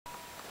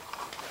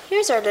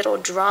Here's our little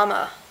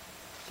drama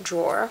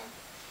drawer,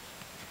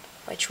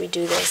 which we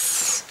do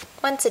this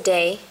once a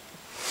day.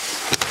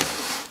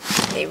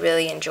 They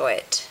really enjoy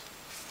it.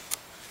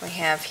 We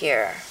have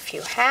here a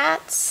few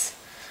hats.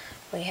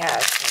 We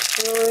have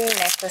some jewelry,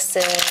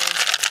 necklaces,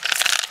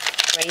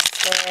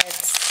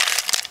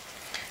 bracelets.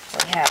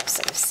 We have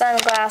some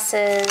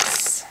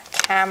sunglasses,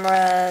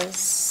 cameras,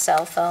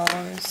 cell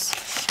phones,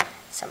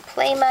 some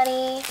play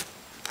money.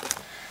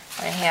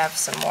 We have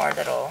some more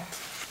little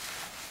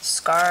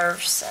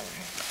scarves and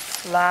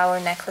flower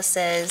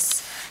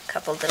necklaces, a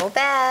couple little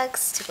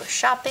bags to go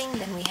shopping.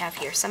 Then we have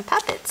here some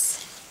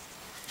puppets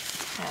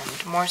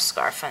and more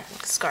scarves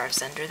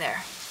under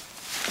there.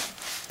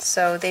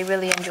 So they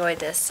really enjoy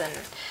this, and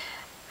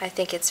I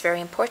think it's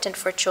very important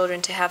for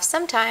children to have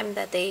some time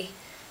that they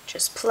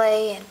just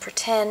play and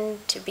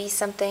pretend to be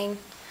something.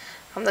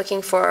 I'm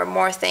looking for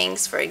more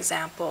things, for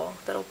example,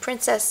 little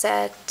princess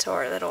set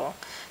or little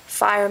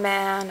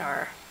fireman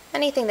or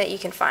anything that you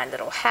can find,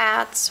 little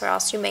hats, or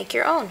else you make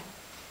your own.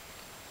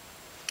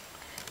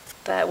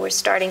 But we're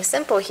starting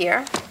simple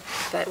here,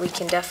 but we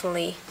can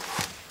definitely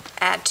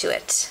add to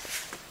it.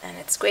 And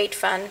it's great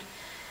fun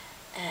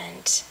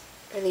and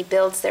really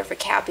builds their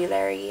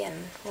vocabulary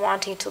and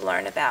wanting to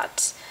learn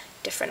about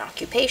different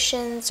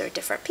occupations or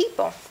different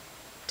people,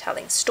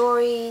 telling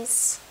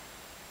stories,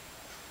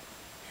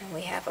 and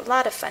we have a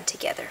lot of fun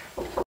together.